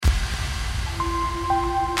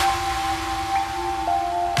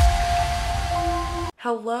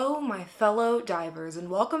Hello, my fellow divers, and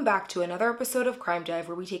welcome back to another episode of Crime Dive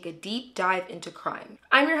where we take a deep dive into crime.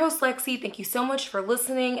 I'm your host, Lexi. Thank you so much for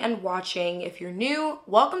listening and watching. If you're new,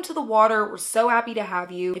 welcome to the water. We're so happy to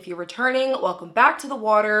have you. If you're returning, welcome back to the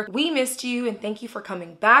water. We missed you, and thank you for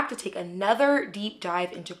coming back to take another deep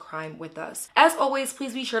dive into crime with us. As always,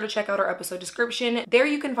 please be sure to check out our episode description. There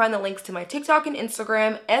you can find the links to my TikTok and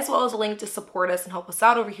Instagram, as well as a link to support us and help us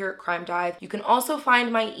out over here at Crime Dive. You can also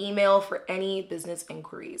find my email for any business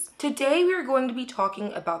inquiries. Today we are going to be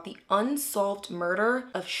talking about the unsolved murder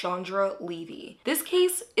of Chandra Levy. This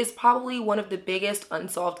case is probably one of the biggest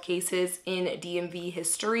unsolved cases in DMV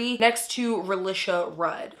history, next to Relisha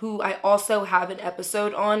Rudd, who I also have an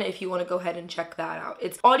episode on if you want to go ahead and check that out.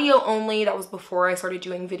 It's audio only. That was before I started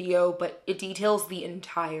doing video, but it details the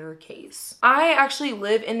entire case. I actually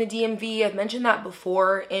live in the DMV. I've mentioned that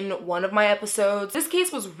before in one of my episodes. This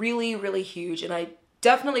case was really huge, and I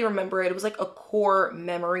definitely remember it. It was like a core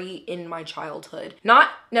memory in my childhood. Not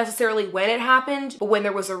necessarily when it happened, but when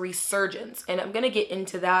there was a resurgence. And I'm gonna get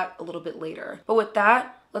into that a little bit later. But with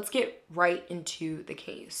that, let's get right into the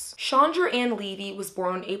case. Chandra Ann Levy was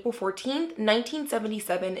born on April 14th,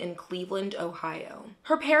 1977 in Cleveland, Ohio.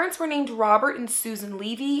 Her parents were named Robert and Susan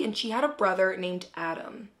Levy, and she had a brother named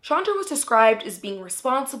Adam. Chandra was described as being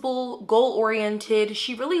responsible, goal-oriented.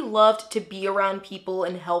 She really loved to be around people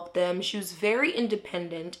and help them. She was very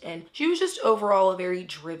independent, and she was just overall a very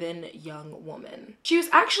driven young woman. She was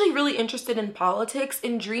actually really interested in politics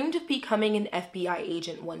and dreamed of becoming an FBI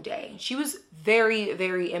agent one day. She was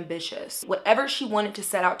very ambitious. Whatever she wanted to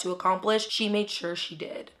set out to accomplish, she made sure she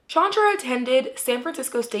did. Chandra attended San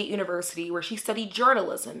Francisco State University, where she studied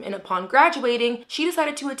journalism, and upon graduating, she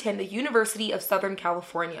decided to attend the University of Southern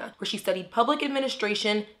California, where she studied public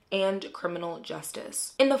administration and criminal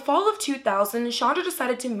justice. In the fall of 2000, Chandra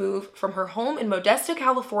decided to move from her home in Modesto,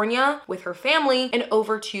 California with her family and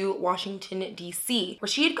over to Washington, D.C., where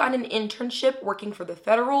she had gotten an internship working for the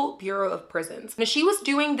Federal Bureau of Prisons. Now, she was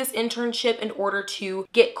doing this internship in order to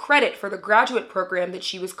get credit for the graduate program that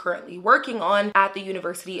she was currently working on at the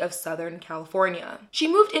University of Southern California.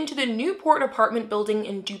 She moved into the Newport apartment building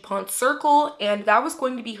in DuPont Circle, and that was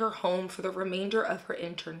going to be her home for the remainder of her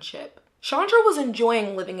internship. Chandra was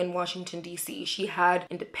enjoying living in Washington, D.C. She had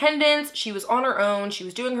independence, she was on her own, she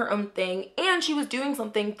was doing her own thing, and she was doing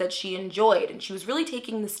something that she enjoyed, and she was really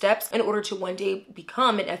taking the steps in order to one day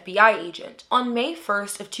become an FBI agent. On May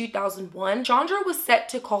 1st of 2001, Chandra was set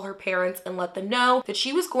to call her parents and let them know that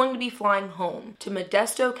she was going to be flying home to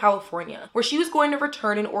Modesto, California, where she was going to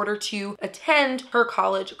return in order to attend her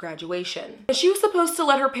college graduation. And she was supposed to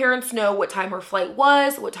let her parents know what time her flight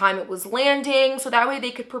was, what time it was landing, so that way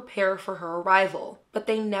they could prepare for her arrival, but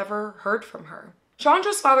they never heard from her.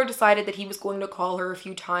 Chandra's father decided that he was going to call her a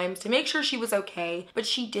few times to make sure she was okay, but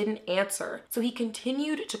she didn't answer. So he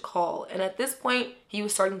continued to call, and at this point, he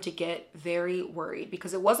was starting to get very worried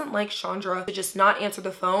because it wasn't like Chandra to just not answer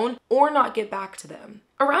the phone or not get back to them.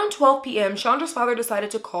 Around 12 p.m., Chandra's father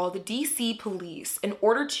decided to call the DC police in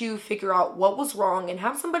order to figure out what was wrong and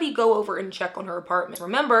have somebody go over and check on her apartment.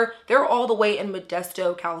 Remember, they're all the way in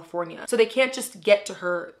Modesto, California, so they can't just get to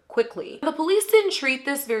her quickly. The police didn't treat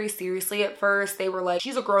this very seriously at first. They were like,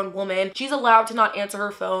 she's a grown woman. She's allowed to not answer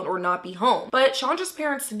her phone or not be home. But Chandra's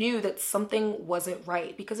parents knew that something wasn't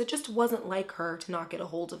right because it just wasn't like her to not get a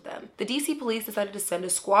hold of them. The DC police decided to send a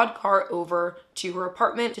squad car over to her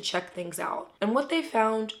apartment to check things out. And what they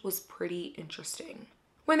found was pretty interesting.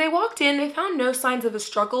 When they walked in, they found no signs of a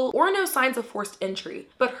struggle or no signs of forced entry,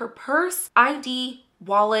 but her purse, ID,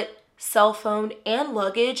 wallet, cell phone, and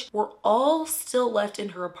luggage were all still left in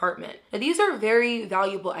her apartment. Now, these are very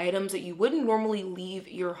valuable items that you wouldn't normally leave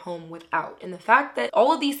your home without, and the fact that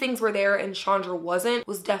all of these things were there and Chandra wasn't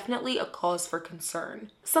was definitely a cause for concern.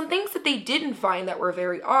 Some things that they didn't find that were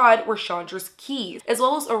very odd were Chandra's keys, as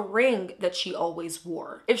well as a ring that she always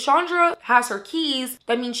wore. If Chandra has her keys,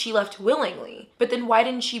 that means she left willingly, but then why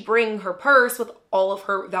didn't she bring her purse with all of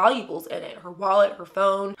her valuables in it? Her wallet, her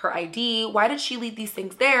phone, her ID. Why did she leave these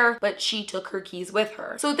things there, but she took her keys with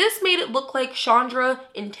her? So this made it look like Chandra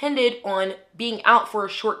intended on being out for a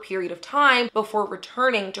short period of time before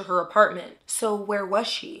returning to her apartment. So where was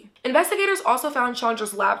she? Investigators also found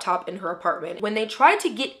Chandra's laptop in her apartment. When they tried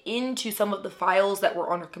to get into some of the files that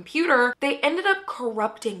were on her computer, they ended up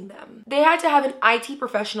corrupting them. They had to have an IT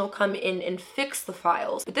professional come in and fix the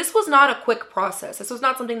files. But this was not a quick process. This was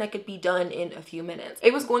not something that could be done in a few minutes.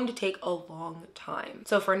 It was going to take a long time.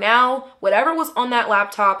 So for now, whatever was on that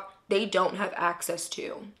laptop, they don't have access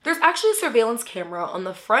to. There's actually a surveillance camera on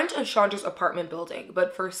the front of Chandra's apartment building,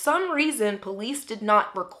 but for some reason, police did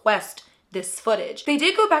not request this footage. They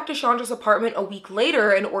did go back to Chandra's apartment a week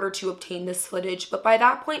later in order to obtain this footage, but by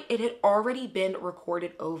that point it had already been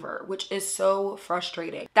recorded over, which is so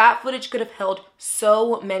frustrating. That footage could have held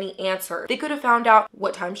so many answers. They could have found out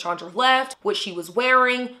what time Chandra left, what she was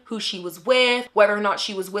wearing, who she was with, whether or not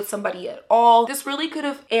she was with somebody at all. This really could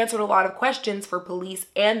have answered a lot of questions for police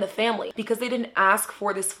and the family. Because they didn't ask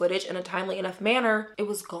for this footage in a timely enough manner, it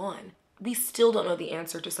was gone. We still don't know the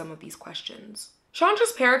answer to some of these questions.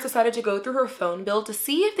 Chandra's parents decided to go through her phone bill to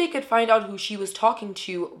see if they could find out who she was talking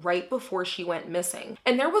to right before she went missing.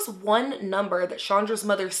 And there was one number that Chandra's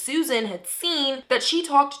mother, Susan, had seen that she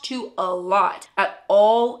talked to a lot at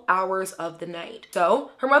all hours of the night.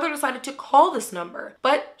 So her mother decided to call this number,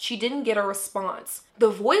 but she didn't get a response.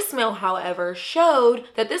 The voicemail, however, showed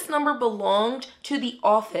that this number belonged to the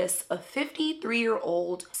office of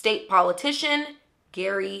 53-year-old state politician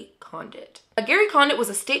Gary Condit. Gary Condit was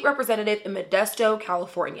a state representative in Modesto,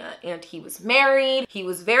 California, and he was married, he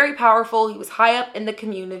was very powerful, he was high up in the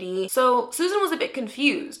community. So Susan was a bit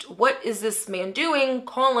confused. What is this man doing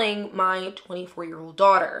calling my 24-year-old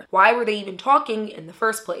daughter? Why were they even talking in the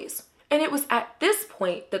first place? And it was at this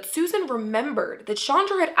point that Susan remembered that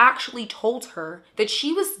Chandra had actually told her that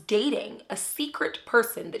she was dating a secret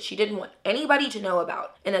person that she didn't want anybody to know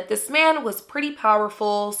about, and that this man was pretty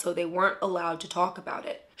powerful, so they weren't allowed to talk about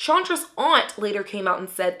it. Chandra's aunt later came out and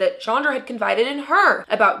said that Chandra had confided in her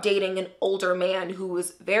about dating an older man who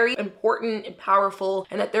was very important and powerful,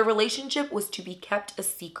 and that their relationship was to be kept a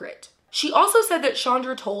secret. She also said that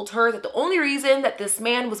Chandra told her that the only reason that this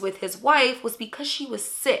man was with his wife was because she was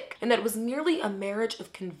sick, and that it was merely a marriage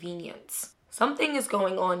of convenience. Something is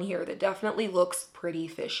going on here that definitely looks pretty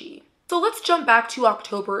fishy. So let's jump back to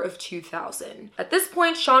October of 2000. At this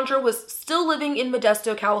point, Chandra was still living in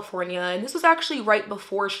Modesto, California, and this was actually right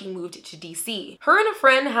before she moved to DC. Her and a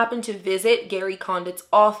friend happened to visit Gary Condit's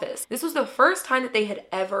office. This was the first time that they had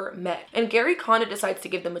ever met, and Gary Condit decides to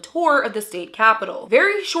give them a tour of the state capitol.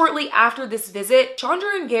 Very shortly after this visit, Chandra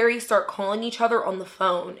and Gary start calling each other on the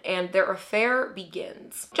phone, and their affair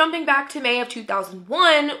begins. Jumping back to May of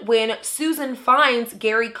 2001, when Susan finds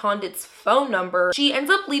Gary Condit's phone number, she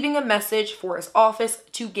ends up leaving a message for his office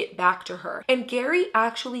to get back to her. And Gary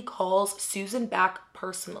actually calls Susan back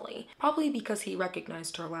personally, probably because he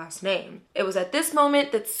recognized her last name. It was at this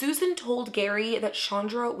moment that Susan told Gary that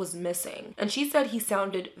Chandra was missing, and she said he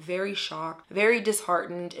sounded very shocked, very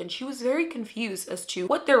disheartened, and she was very confused as to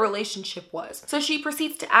what their relationship was. So she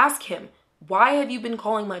proceeds to ask him, "Why have you been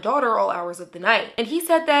calling my daughter all hours of the night?" And he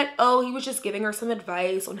said that, he was just giving her some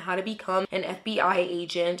advice on how to become an FBI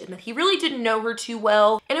agent, and that he really didn't know her too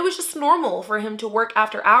well, and it was just normal for him to work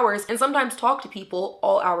after hours and sometimes talk to people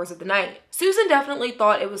all hours of the night. Susan definitely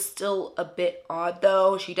thought it was still a bit odd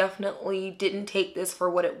though. She definitely didn't take this for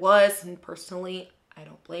what it was, and personally, I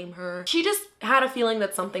don't blame her. She just had a feeling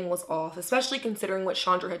that something was off, especially considering what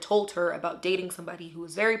Chandra had told her about dating somebody who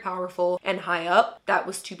was very powerful and high up that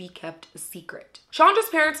was to be kept a secret. Chandra's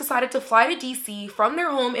parents decided to fly to DC from their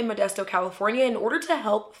home in Modesto, California in order to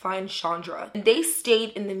help find Chandra. And they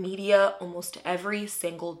stayed in the media almost every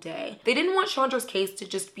single day. They didn't want Chandra's case to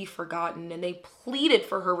just be forgotten, and they pleaded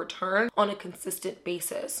for her return on a consistent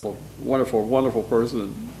basis. Wonderful, wonderful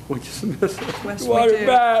person. We just miss her. Yes, Want we her do.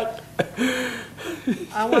 back.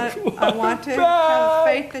 I want to have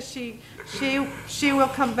faith that she will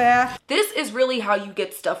come back. This is really how you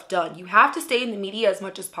get stuff done. You have to stay in the media as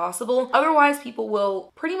much as possible. Otherwise, people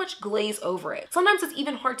will pretty much glaze over it. Sometimes it's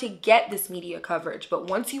even hard to get this media coverage, but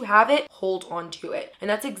once you have it, hold on to it. And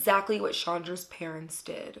that's exactly what Chandra's parents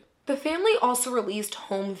did. The family also released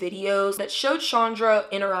home videos that showed Chandra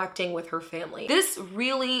interacting with her family. This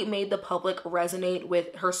really made the public resonate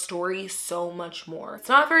with her story so much more. It's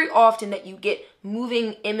not very often that you get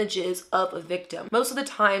moving images of a victim. Most of the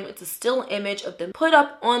time, it's a still image of them put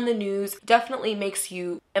up on the news. Definitely makes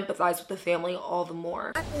you empathize with the family all the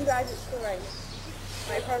more. In graduate school right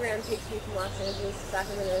now. My program takes me from Los Angeles to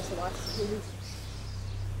Sacramento to Washington.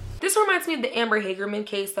 This reminds me of the Amber Hagerman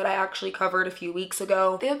case that I actually covered a few weeks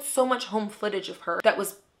ago. They had so much home footage of her that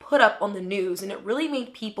was put up on the news, and it really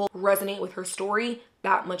made people resonate with her story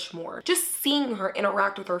that much more. Just seeing her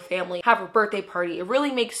interact with her family, have her birthday party, it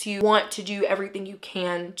really makes you want to do everything you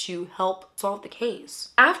can to help solve the case.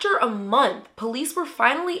 After a month, police were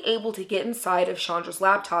finally able to get inside of Chandra's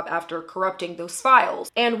laptop after corrupting those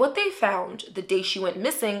files. And what they found the day she went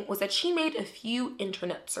missing was that she made a few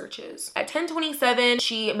internet searches. At 10:27,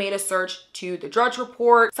 she made a search to the Drudge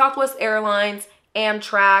Report, Southwest Airlines,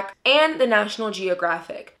 Amtrak, and the National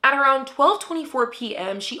Geographic. At around 12:24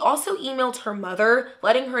 p.m., she also emailed her mother,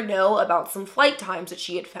 letting her know about some flight times that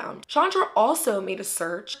she had found. Chandra also made a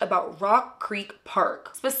search about Rock Creek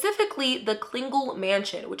Park, specifically the Klingel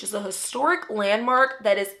Mansion, which is a historic landmark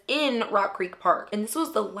that is in Rock Creek Park. And this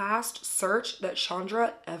was the last search that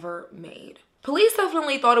Chandra ever made. Police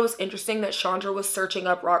definitely thought it was interesting that Chandra was searching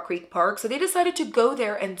up Rock Creek Park, so they decided to go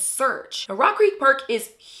there and search. Now, Rock Creek Park is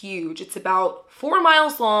huge. It's about 4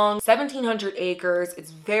 miles long, 1,700 acres.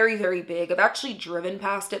 It's very, very big. I've actually driven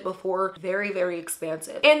past it before. Very, very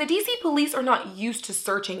expansive. And the DC police are not used to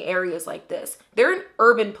searching areas like this. They're an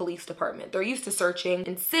urban police department. They're used to searching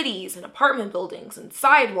in cities and apartment buildings and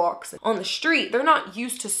sidewalks and on the street. They're not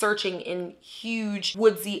used to searching in huge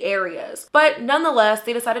woodsy areas. But nonetheless,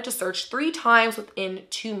 they decided to search 3 times within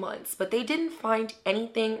 2 months, but they didn't find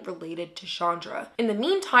anything related to Chandra. In the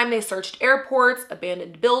meantime, they searched airports,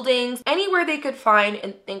 abandoned buildings, anywhere they could find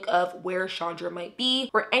and think of where Chandra might be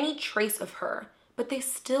or any trace of her, but they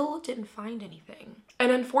still didn't find anything.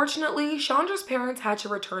 And unfortunately, Chandra's parents had to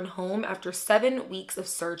return home after 7 weeks of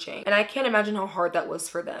searching, and I can't imagine how hard that was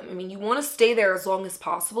for them. I mean, you want to stay there as long as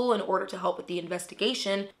possible in order to help with the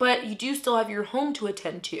investigation, but you do still have your home to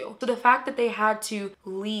attend to. So the fact that they had to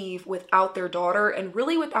leave without their daughter and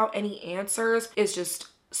really without any answers is just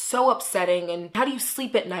so upsetting. And how do you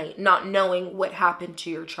sleep at night not knowing what happened to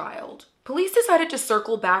your child? Police decided to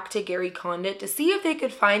circle back to Gary Condit to see if they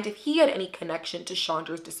could find if he had any connection to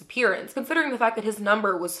Chandra's disappearance, considering the fact that his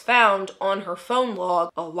number was found on her phone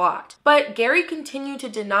log a lot. But Gary continued to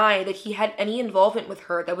deny that he had any involvement with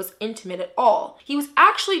her that was intimate at all. He was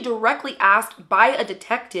actually directly asked by a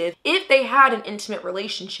detective if they had an intimate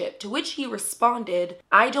relationship, to which he responded,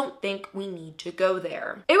 "I don't think we need to go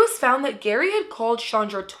there." It was found that Gary had called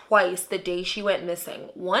Chandra twice the day she went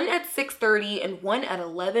missing, one at 6:30 and one at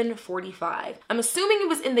 11:45. I'm assuming it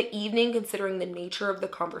was in the evening considering the nature of the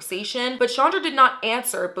conversation, but Chandra did not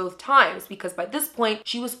answer both times because by this point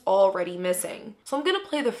she was already missing. So I'm gonna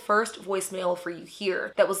play the first voicemail for you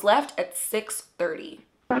here that was left at 6:30.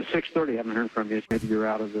 About 6:30, I haven't heard from you. Maybe you're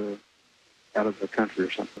out of the country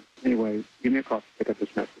or something. Anyway, give me a call to pick up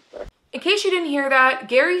this message back. In case you didn't hear that,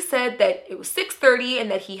 Gary said that it was 6:30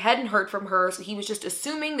 and that he hadn't heard from her, so he was just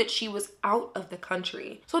assuming that she was out of the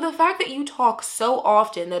country. So the fact that you talk so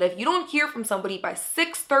often that if you don't hear from somebody by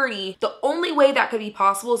 6:30, the only way that could be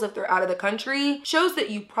possible is if they're out of the country, shows that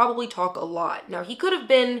you probably talk a lot. Now, he could have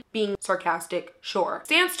been being sarcastic, sure.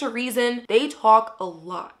 Stands to reason, they talk a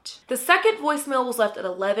lot. The second voicemail was left at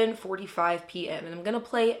 11:45 p.m., and I'm gonna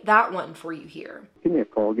play that one for you here. Give me a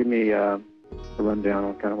call. Give me a rundown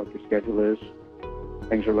on kind of what your schedule is.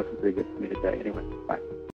 Things are looking pretty good for me today. Anyway, bye.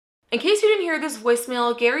 In case you didn't hear this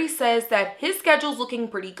voicemail, Gary says that his schedule's looking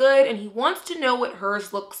pretty good and he wants to know what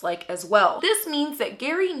hers looks like as well. This means that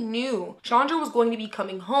Gary knew Chandra was going to be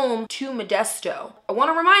coming home to Modesto. I want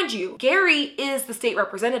to remind you, Gary is the state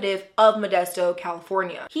representative of Modesto,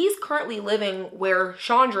 California. He's currently living where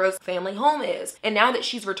Chandra's family home is, and now that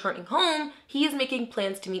she's returning home, he is making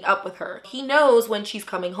plans to meet up with her. He knows when she's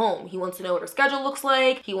coming home. He wants to know what her schedule looks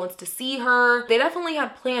like. He wants to see her. They definitely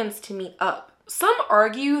had plans to meet up. Some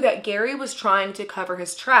argue that Gary was trying to cover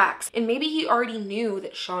his tracks, and maybe he already knew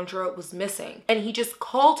that Chandra was missing, and he just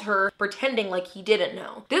called her pretending like he didn't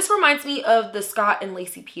know. This reminds me of the Scott and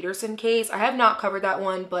Lacey Peterson case. I have not covered that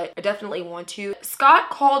one, but I definitely want to. Scott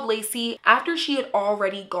called Lacey after she had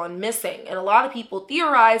already gone missing, and a lot of people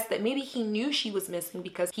theorized that maybe he knew she was missing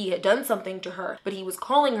because he had done something to her, but he was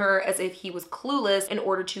calling her as if he was clueless in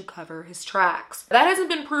order to cover his tracks. That hasn't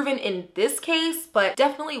been proven in this case, but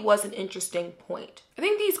definitely was an interesting point. I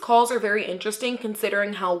think these calls are very interesting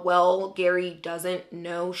considering how well Gary doesn't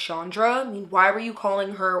know Chandra. I mean, why were you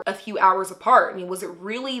calling her a few hours apart? I mean, was it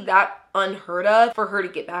really that unheard of for her to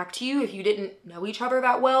get back to you if you didn't know each other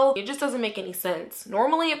that well? It just doesn't make any sense.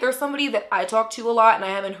 Normally, if there's somebody that I talk to a lot and I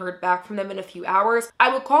haven't heard back from them in a few hours,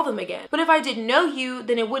 I would call them again. But if I didn't know you,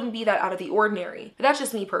 then it wouldn't be that out of the ordinary. But that's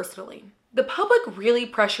just me personally. The public really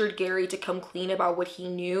pressured Gary to come clean about what he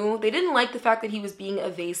knew. They didn't like the fact that he was being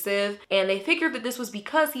evasive, and they figured that this was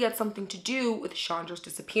because he had something to do with Chandra's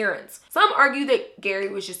disappearance. Some argue that Gary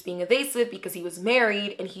was just being evasive because he was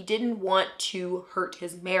married and he didn't want to hurt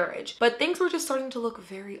his marriage. But things were just starting to look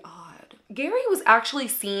very odd. Gary was actually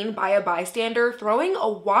seen by a bystander throwing a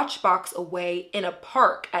watch box away in a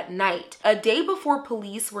park at night, a day before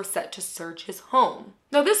police were set to search his home.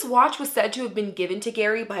 Now, this watch was said to have been given to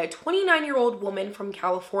Gary by a 29-year-old woman from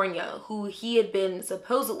California who he had been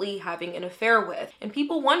supposedly having an affair with. And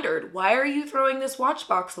people wondered, why are you throwing this watch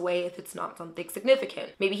box away if it's not something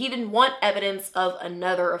significant? Maybe he didn't want evidence of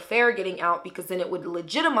another affair getting out because then it would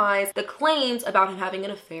legitimize the claims about him having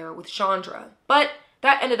an affair with Chandra. But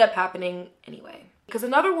that ended up happening anyway. Because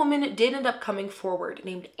another woman did end up coming forward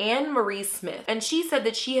named Anne Marie Smith, and she said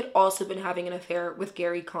that she had also been having an affair with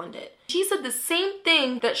Gary Condit. She said the same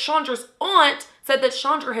thing that Chandra's aunt said that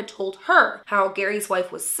Chandra had told her, how Gary's wife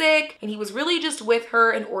was sick and he was really just with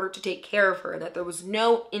her in order to take care of her and that there was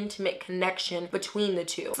no intimate connection between the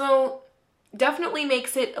two. So definitely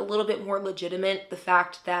makes it a little bit more legitimate, the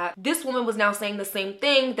fact that this woman was now saying the same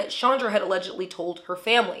thing that Chandra had allegedly told her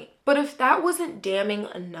family. But if that wasn't damning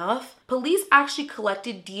enough, police actually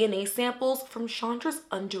collected DNA samples from Chandra's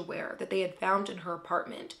underwear that they had found in her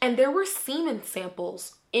apartment. And there were semen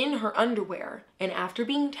samples in her underwear. And after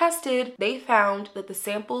being tested, they found that the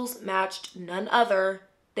samples matched none other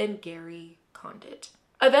than Gary Condit.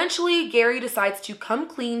 Eventually, Gary decides to come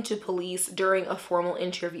clean to police during a formal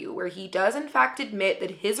interview where he does in fact admit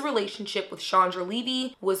that his relationship with Chandra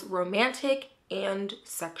Levy was romantic and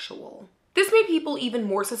sexual. This made people even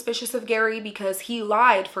more suspicious of Gary because he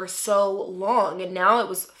lied for so long, and now it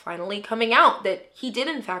was finally coming out that he did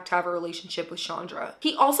in fact have a relationship with Chandra.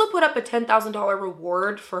 He also put up a $10,000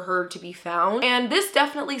 reward for her to be found, and this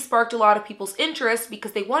definitely sparked a lot of people's interest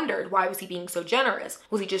because they wondered, why was he being so generous?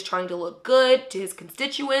 Was he just trying to look good to his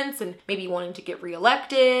constituents and maybe wanting to get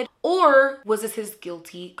reelected? Or was this his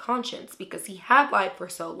guilty conscience because he had lied for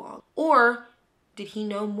so long? Or did he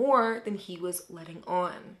know more than he was letting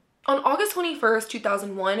on? On August 21st,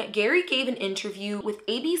 2001, Gary gave an interview with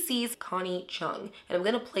ABC's Connie Chung, and I'm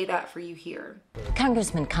going to play that for you here.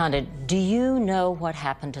 Congressman Condit, do you know what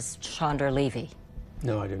happened to Chandra Levy?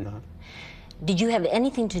 No, I do not. Did you have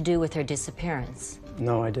anything to do with her disappearance?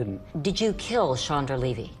 No, I didn't. Did you kill Chandra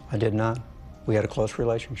Levy? I did not. We had a close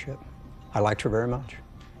relationship. I liked her very much.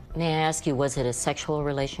 May I ask you, was it a sexual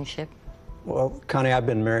relationship? Well, Connie, I've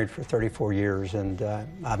been married for 34 years, and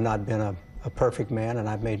I've not been a perfect man, and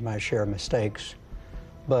I've made my share of mistakes.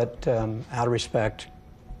 But out of respect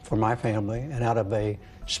for my family and out of a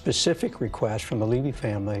specific request from the Levy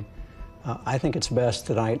family, I think it's best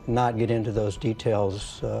that I not get into those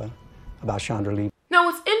details about Chandra Levy. Now,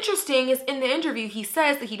 what's interesting is in the interview, he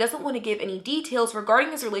says that he doesn't want to give any details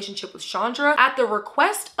regarding his relationship with Chandra at the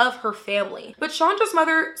request of her family. But Chandra's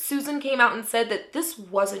mother, Susan, came out and said that this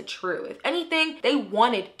wasn't true. If anything, they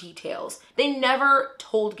wanted details. They never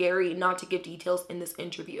told Gary not to give details in this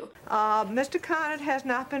interview. Mr. Condit has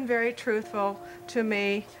not been very truthful to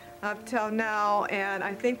me up till now, and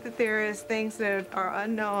I think that there is things that are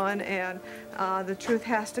unknown, and the truth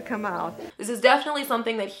has to come out. This is definitely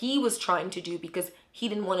something that he was trying to do because he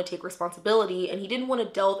didn't want to take responsibility and he didn't want to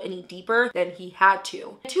delve any deeper than he had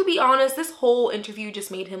to. And to be honest, this whole interview just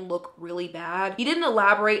made him look really bad. He didn't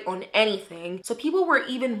elaborate on anything, so people were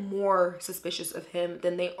even more suspicious of him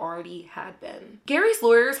than they already had been. Gary's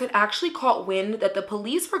lawyers had actually caught wind that the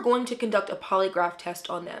police were going to conduct a polygraph test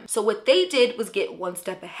on them. So what they did was get one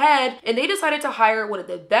step ahead, and they decided to hire one of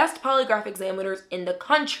the best polygraph examiners in the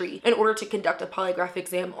country in order to conduct a polygraph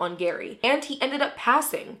exam on Gary. And he ended up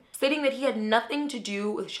passing, stating that he had nothing to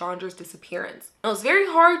do with Chandra's disappearance. Now, it was very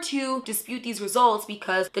hard to dispute these results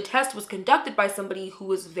because the test was conducted by somebody who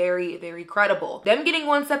was very, very credible. Them getting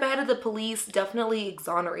one step ahead of the police definitely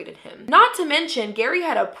exonerated him. Not to mention, Gary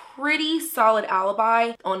had a pretty solid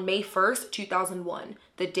alibi on May 1st, 2001,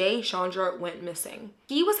 the day Chandra went missing.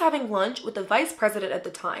 He was having lunch with the vice president at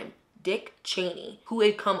the time, Dick Cheney, who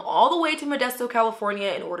had come all the way to Modesto,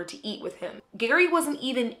 California in order to eat with him. Gary wasn't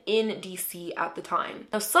even in DC at the time.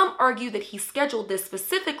 Now, some argue that he scheduled this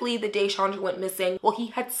specifically the day Chandra went missing while he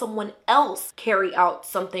had someone else carry out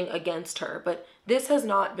something against her, but this has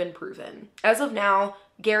not been proven. As of now,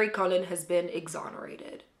 Gary Condit has been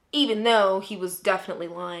exonerated, even though he was definitely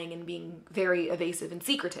lying and being very evasive and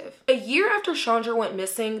secretive. A year after Chandra went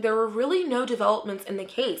missing, there were really no developments in the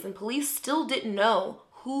case, and police still didn't know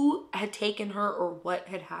who had taken her or what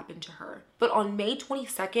had happened to her. But on May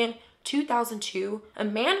 22nd, 2002, a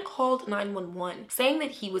man called 911 saying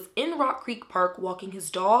that he was in Rock Creek Park walking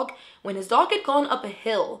his dog when his dog had gone up a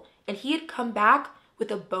hill and he had come back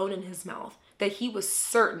with a bone in his mouth that he was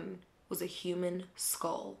certain was a human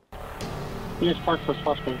skull. Yes, Park for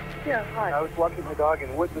suspect. Yeah, hi. I was walking my dog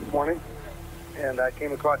in the woods this morning and I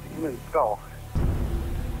came across a human skull.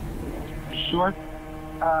 Sure?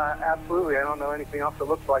 Absolutely. I don't know anything else that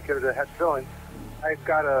looks like it or that has filling. I've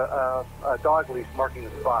got a dog leash marking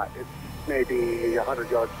the spot. It's maybe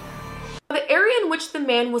 100 yards. The area in which the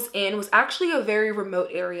man was in was actually a very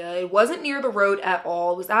remote area. It wasn't near the road at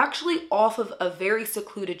all. It was actually off of a very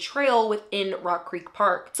secluded trail within Rock Creek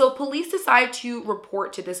Park. So police decided to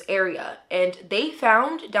report to this area, and they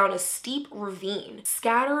found down a steep ravine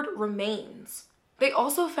scattered remains. They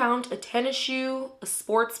also found a tennis shoe, a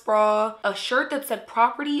sports bra, a shirt that said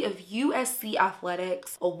property of USC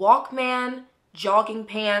Athletics, a Walkman, jogging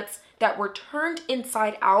pants that were turned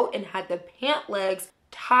inside out and had the pant legs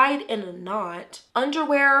tied in a knot,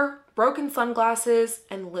 underwear, broken sunglasses,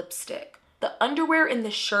 and lipstick. The underwear and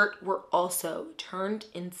the shirt were also turned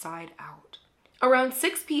inside out. Around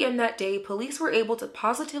 6 p.m. that day, police were able to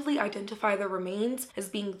positively identify the remains as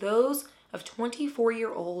being those of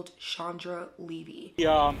 24-year-old Chandra Levy.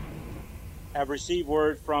 I've received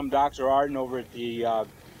word from Dr. Arden over at the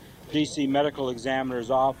DC Medical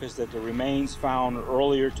Examiner's office that the remains found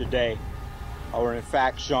earlier today are in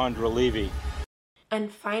fact Chandra Levy. And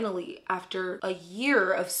finally, after a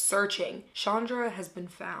year of searching, Chandra has been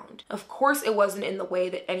found. Of course, it wasn't in the way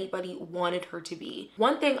that anybody wanted her to be.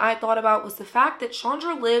 One thing I thought about was the fact that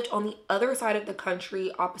Chandra lived on the other side of the country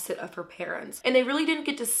opposite of her parents, and they really didn't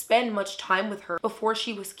get to spend much time with her before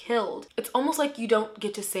she was killed. It's almost like you don't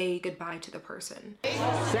get to say goodbye to the person.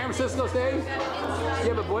 San Francisco State?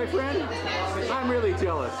 You have a boyfriend? I'm really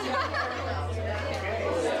jealous.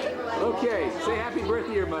 Okay, say happy birthday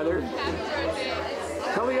to your mother.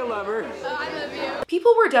 Tell me you love her. I love you.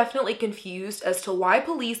 People were definitely confused as to why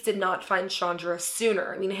police did not find Chandra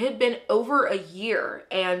sooner. I mean, it had been over a year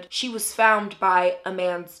and she was found by a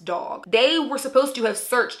man's dog. They were supposed to have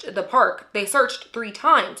searched the park. They searched 3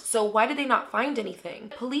 times, so why did they not find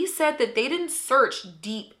anything? Police said that they didn't search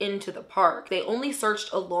deep into the park. They only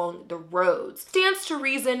searched along the roads. Stands to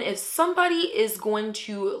reason if somebody is going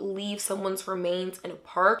to leave someone's remains in a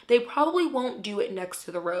park, they probably won't do it next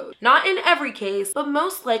to the road. Not in every case, but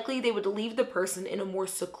most likely they would leave the person in a more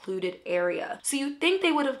secluded area. So you'd think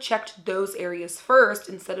they would have checked those areas first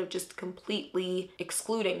instead of just completely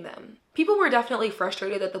excluding them. People were definitely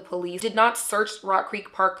frustrated that the police did not search Rock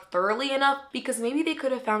Creek Park thoroughly enough because maybe they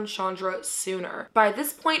could have found Chandra sooner. By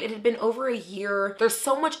this point, it had been over a year. There's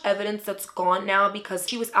so much evidence that's gone now because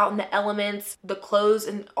she was out in the elements. The clothes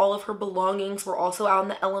and all of her belongings were also out in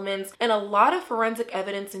the elements, and a lot of forensic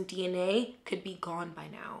evidence and DNA could be gone by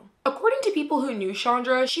now. According to people who knew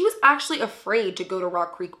Chandra, she was actually afraid to go to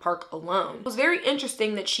Rock Creek Park alone. It was very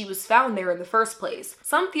interesting that she was found there in the first place.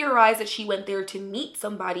 Some theorize that she went there to meet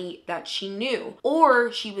somebody that she knew,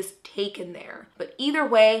 or she was taken there. But either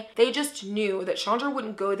way, they just knew that Chandra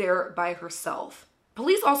wouldn't go there by herself.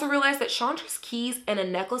 Police also realized that Chandra's keys and a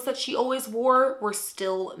necklace that she always wore were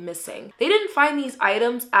still missing. They didn't find these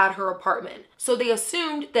items at her apartment, so they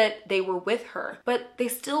assumed that they were with her, but they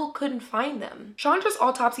still couldn't find them. Chandra's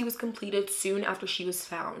autopsy was completed soon after she was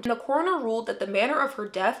found, and the coroner ruled that the manner of her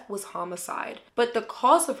death was homicide, but the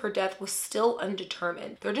cause of her death was still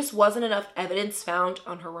undetermined. There just wasn't enough evidence found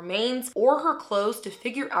on her remains or her clothes to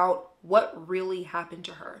figure out what really happened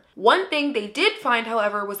to her. One thing they did find,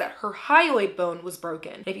 however, was that her hyoid bone was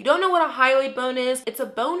broken. And if you don't know what a hyoid bone is, it's a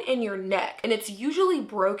bone in your neck, and it's usually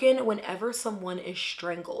broken whenever someone is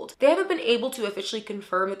strangled. They haven't been able to officially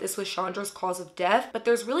confirm that this was Chandra's cause of death, but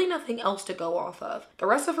there's really nothing else to go off of. The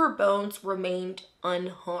rest of her bones remained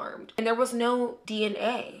unharmed, and there was no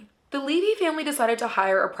DNA. The Levy family decided to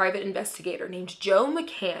hire a private investigator named Joe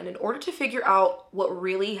McCann in order to figure out what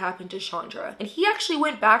really happened to Chandra. And he actually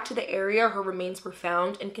went back to the area her remains were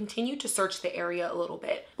found and continued to search the area a little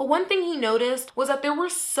bit. But one thing he noticed was that there were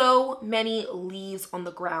so many leaves on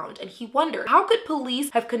the ground, and he wondered, how could police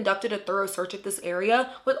have conducted a thorough search of this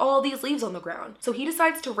area with all these leaves on the ground? So he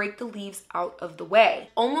decides to rake the leaves out of the way.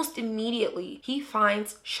 Almost immediately, he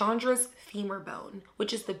finds Chandra's femur bone,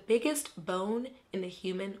 which is the biggest bone in the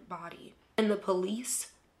human body, and the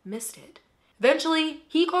police missed it. Eventually,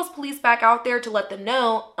 he calls police back out there to let them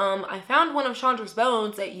know, I found one of Chandra's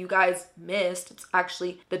bones that you guys missed. It's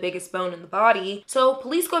actually the biggest bone in the body. So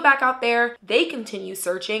police go back out there, they continue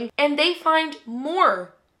searching, and they find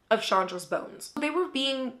more of Chandra's bones. They were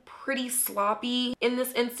being pretty sloppy in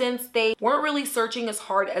this instance. They weren't really searching as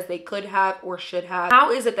hard as they could have or should have.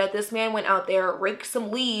 How is it that this man went out there, raked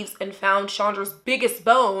some leaves, and found Chandra's biggest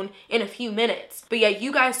bone in a few minutes? But yet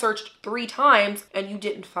you guys searched 3 times and you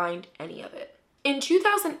didn't find any of it. In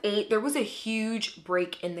 2008, there was a huge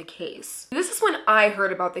break in the case. This is when I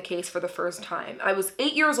heard about the case for the first time. I was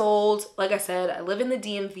 8 years old. Like I said, I live in the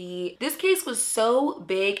DMV. This case was so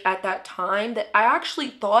big at that time that I actually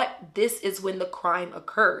thought this is when the crime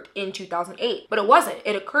occurred, in 2008. But it wasn't.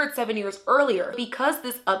 It occurred 7 years earlier. Because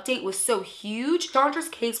this update was so huge, Chandra's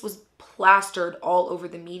case was plastered all over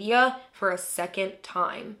the media for a second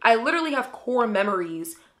time. I literally have core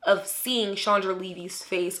memories of seeing Chandra Levy's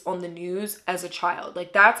face on the news as a child.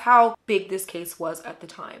 Like, that's how big this case was at the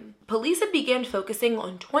time. Police had begun focusing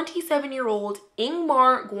on 27-year-old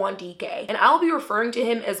Ingmar Gwandike, and I'll be referring to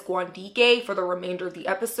him as Gwandike for the remainder of the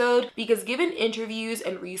episode because given interviews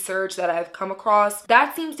and research that I've come across,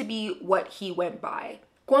 that seems to be what he went by.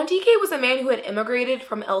 Gwandike was a man who had immigrated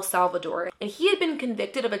from El Salvador, and he had been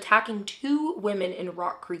convicted of attacking 2 women in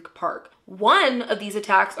Rock Creek Park. One of these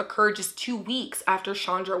attacks occurred just 2 weeks after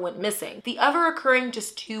Chandra went missing, the other occurring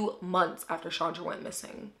just 2 months after Chandra went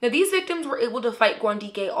missing. Now, these victims were able to fight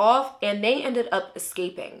Gwandike off, and they ended up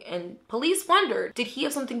escaping, and police wondered, did he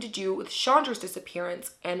have something to do with Chandra's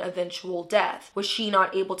disappearance and eventual death? Was she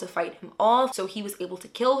not able to fight him off, so he was able to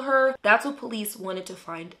kill her? That's what police wanted to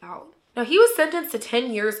find out. Now, he was sentenced to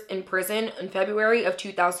 10 years in prison in February of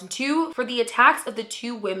 2002 for the attacks of the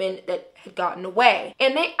 2 women that had gotten away.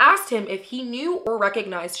 And they asked him if he knew or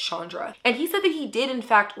recognized Chandra. And he said that he did in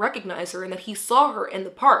fact recognize her and that he saw her in the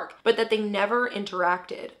park, but that they never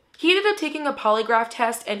interacted. He ended up taking a polygraph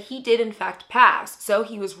test and he did in fact pass, so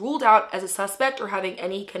he was ruled out as a suspect or having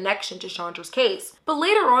any connection to Chandra's case. But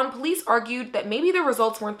later on, police argued that maybe the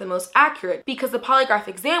results weren't the most accurate because the polygraph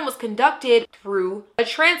exam was conducted through a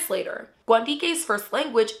translator. Gwandike's first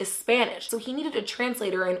language is Spanish, so he needed a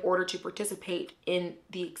translator in order to participate in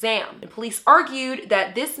the exam. And police argued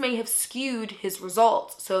that this may have skewed his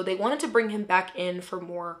results, so they wanted to bring him back in for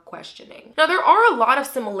more questioning. Now, there are a lot of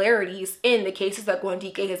similarities in the cases that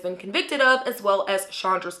Gwandike has been convicted of, as well as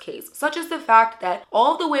Chandra's case, such as the fact that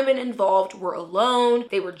all of the women involved were alone,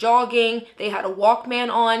 they were jogging, they had a Walkman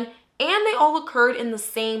on, and they all occurred in the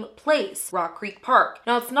same place, Rock Creek Park.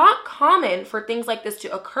 Now, it's not common for things like this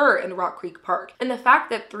to occur in Rock Creek Park, and the fact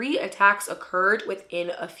that 3 attacks occurred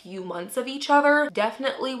within a few months of each other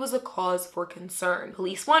definitely was a cause for concern.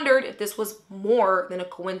 Police wondered if this was more than a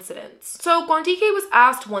coincidence. So Gwandike was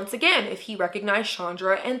asked once again if he recognized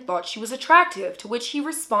Chandra and thought she was attractive, to which he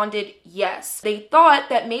responded yes. They thought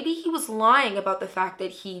that maybe he was lying about the fact that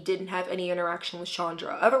he didn't have any interaction with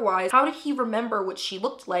Chandra. Otherwise, how did he remember what she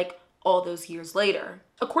looked like all those years later?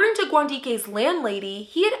 According to Gwandike's landlady,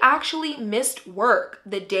 he had actually missed work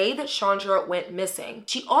the day that Chandra went missing.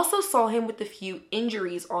 She also saw him with a few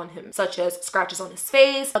injuries on him, such as scratches on his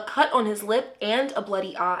face, a cut on his lip, and a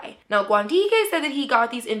bloody eye. Now, Gwandike said that he got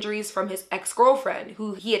these injuries from his ex-girlfriend,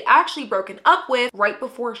 who he had actually broken up with right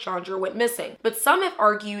before Chandra went missing. But some have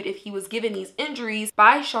argued if he was given these injuries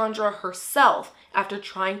by Chandra herself after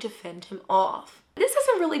trying to fend him off. This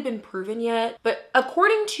hasn't really been proven yet, but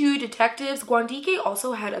according to detectives, Gwandike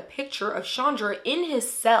also had a picture of Chandra in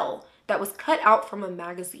his cell that was cut out from a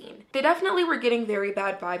magazine. They definitely were getting very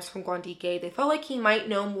bad vibes from Gwandike. They felt like he might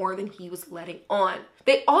know more than he was letting on.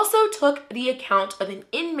 They also took the account of an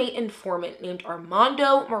inmate informant named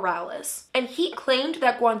Armando Morales, and he claimed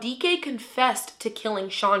that Gwandike confessed to killing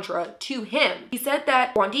Chandra to him. He said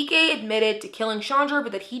that Gwandike admitted to killing Chandra,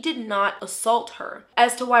 but that he did not assault her.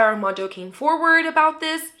 As to why Armando came forward about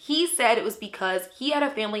this, he said it was because he had a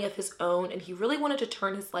family of his own and he really wanted to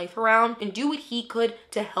turn his life around and do what he could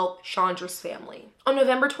to help Chandra's family. On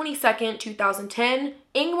November 22nd, 2010,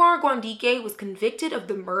 Ingmar Gwandike was convicted of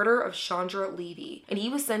the murder of Chandra Levy, and he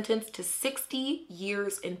was sentenced to 60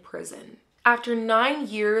 years in prison. After 9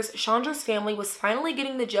 years, Chandra's family was finally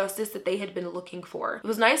getting the justice that they had been looking for. It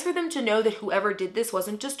was nice for them to know that whoever did this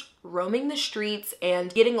wasn't just roaming the streets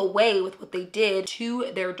and getting away with what they did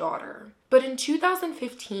to their daughter. But in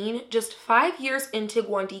 2015, just 5 years into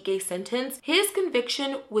Gwandike's sentence, his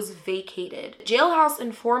conviction was vacated. Jailhouse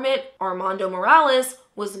informant Armando Morales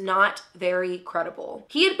was not very credible.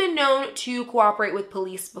 He had been known to cooperate with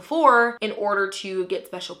police before in order to get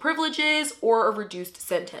special privileges or a reduced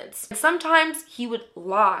sentence. And sometimes he would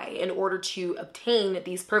lie in order to obtain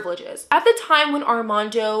these privileges. At the time when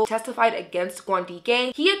Armando testified against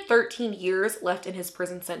Gwandike, he had 13 years left in his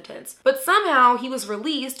prison sentence, but somehow he was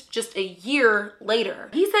released just a year later.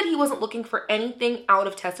 He said he wasn't looking for anything out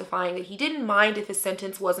of testifying, that he didn't mind if his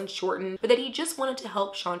sentence wasn't shortened, but that he just wanted to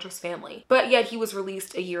help Chandra's family. But yet he was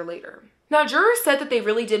released a year later. Now, jurors said that they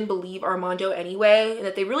really didn't believe Armando anyway, and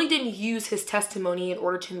that they really didn't use his testimony in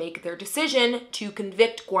order to make their decision to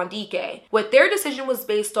convict Guandique. What their decision was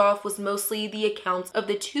based off was mostly the accounts of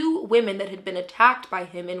the 2 women that had been attacked by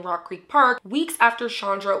him in Rock Creek Park weeks after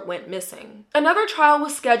Chandra went missing. Another trial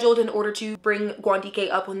was scheduled in order to bring Guandique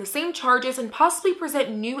up on the same charges and possibly present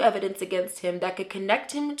new evidence against him that could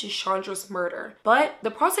connect him to Chandra's murder. But the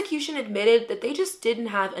prosecution admitted that they just didn't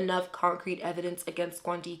have enough concrete evidence against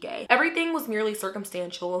Guandique. Everything was merely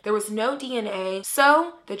circumstantial. There was no DNA,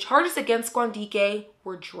 so the charges against Guandique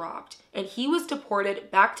were dropped, and he was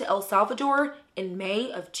deported back to El Salvador in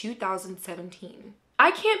May of 2017.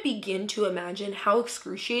 I can't begin to imagine how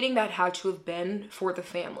excruciating that had to have been for the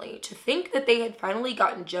family, to think that they had finally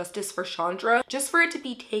gotten justice for Chandra, just for it to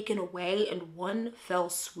be taken away in one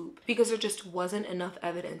fell swoop, because there just wasn't enough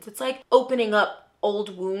evidence. It's like opening up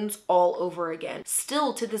old wounds all over again.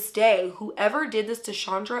 Still to this day, whoever did this to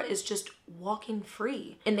Chandra is just walking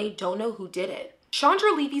free, and they don't know who did it.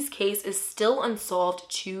 Chandra Levy's case is still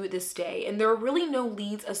unsolved to this day, and there are really no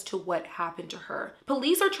leads as to what happened to her.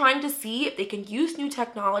 Police are trying to see if they can use new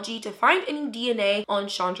technology to find any DNA on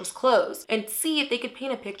Chandra's clothes and see if they could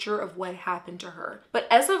paint a picture of what happened to her. But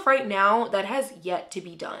as of right now, that has yet to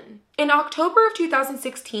be done. In October of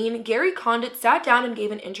 2016, Gary Condit sat down and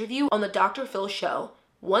gave an interview on the Dr. Phil show,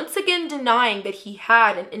 once again denying that he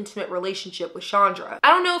had an intimate relationship with Chandra. I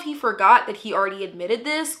don't know if he forgot that he already admitted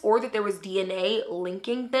this or that there was DNA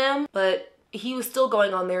linking them, but he was still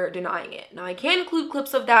going on there denying it. Now, I can't include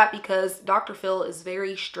clips of that because Dr. Phil is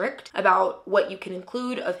very strict about what you can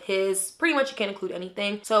include of his. Pretty much you can't include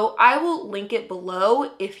anything. So I will link it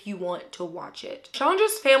below if you want to watch it.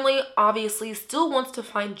 Chandra's family obviously still wants to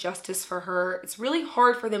find justice for her. It's really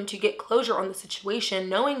hard for them to get closure on the situation,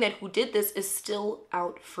 knowing that who did this is still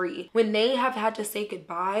out free, when they have had to say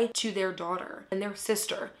goodbye to their daughter and their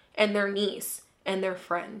sister and their niece and their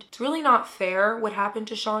friend. It's really not fair what happened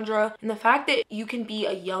to Chandra, and the fact that you can be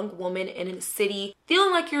a young woman in a city feeling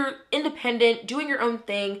like you're independent, doing your own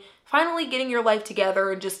thing, finally getting your life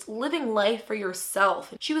together and just living life for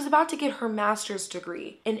yourself. She was about to get her master's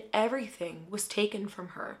degree and everything was taken from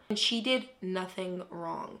her, and she did nothing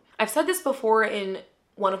wrong. I've said this before in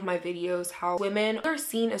one of my videos, how women are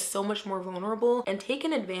seen as so much more vulnerable and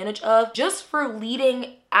taken advantage of just for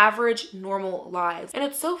leading average normal lives. And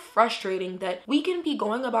it's so frustrating that we can be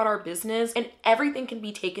going about our business and everything can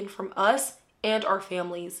be taken from us and our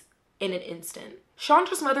families in an instant.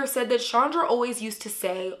 Chandra's mother said that Chandra always used to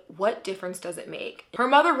say, "What difference does it make?" Her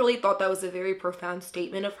mother really thought that was a very profound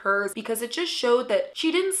statement of hers because it just showed that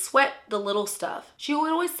she didn't sweat the little stuff. She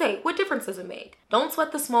would always say, "What difference does it make? Don't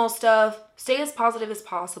sweat the small stuff, stay as positive as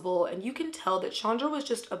possible." And you can tell that Chandra was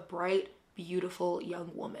just a bright, beautiful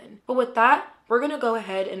young woman. But with that, we're gonna go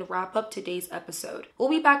ahead and wrap up today's episode. We'll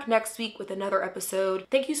be back next week with another episode.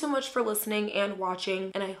 Thank you so much for listening and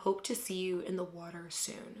watching, and I hope to see you in the water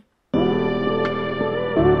soon.